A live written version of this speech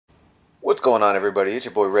What's going on, everybody? It's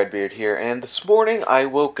your boy Redbeard here, and this morning I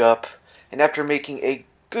woke up, and after making a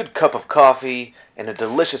good cup of coffee and a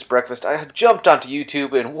delicious breakfast, I jumped onto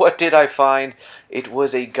YouTube, and what did I find? It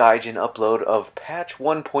was a Gaijin upload of patch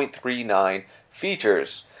 1.39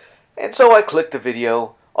 features. And so I clicked the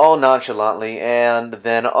video, all nonchalantly, and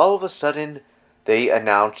then all of a sudden, they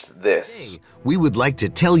announced this. We would like to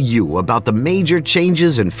tell you about the major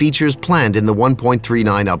changes and features planned in the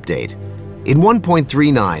 1.39 update. In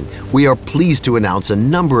 1.39, we are pleased to announce a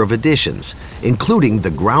number of additions, including the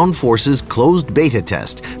Ground Forces closed beta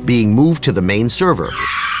test being moved to the main server.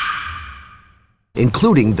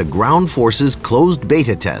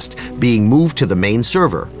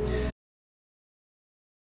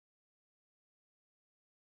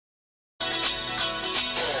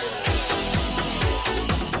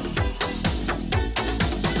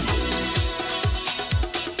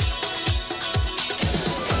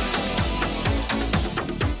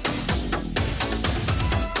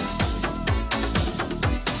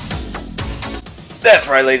 That's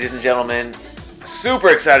right, ladies and gentlemen. Super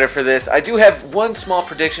excited for this. I do have one small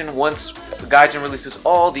prediction. Once Gaijin releases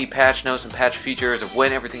all the patch notes and patch features of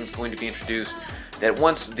when everything's going to be introduced, that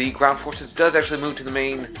once the Ground Forces does actually move to the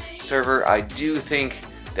main server, I do think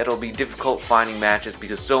that it'll be difficult finding matches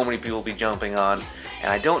because so many people will be jumping on.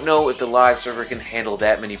 And I don't know if the live server can handle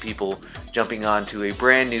that many people jumping on to a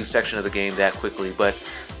brand new section of the game that quickly. But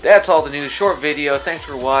that's all the news. Short video. Thanks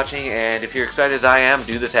for watching. And if you're excited as I am,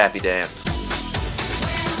 do this happy dance.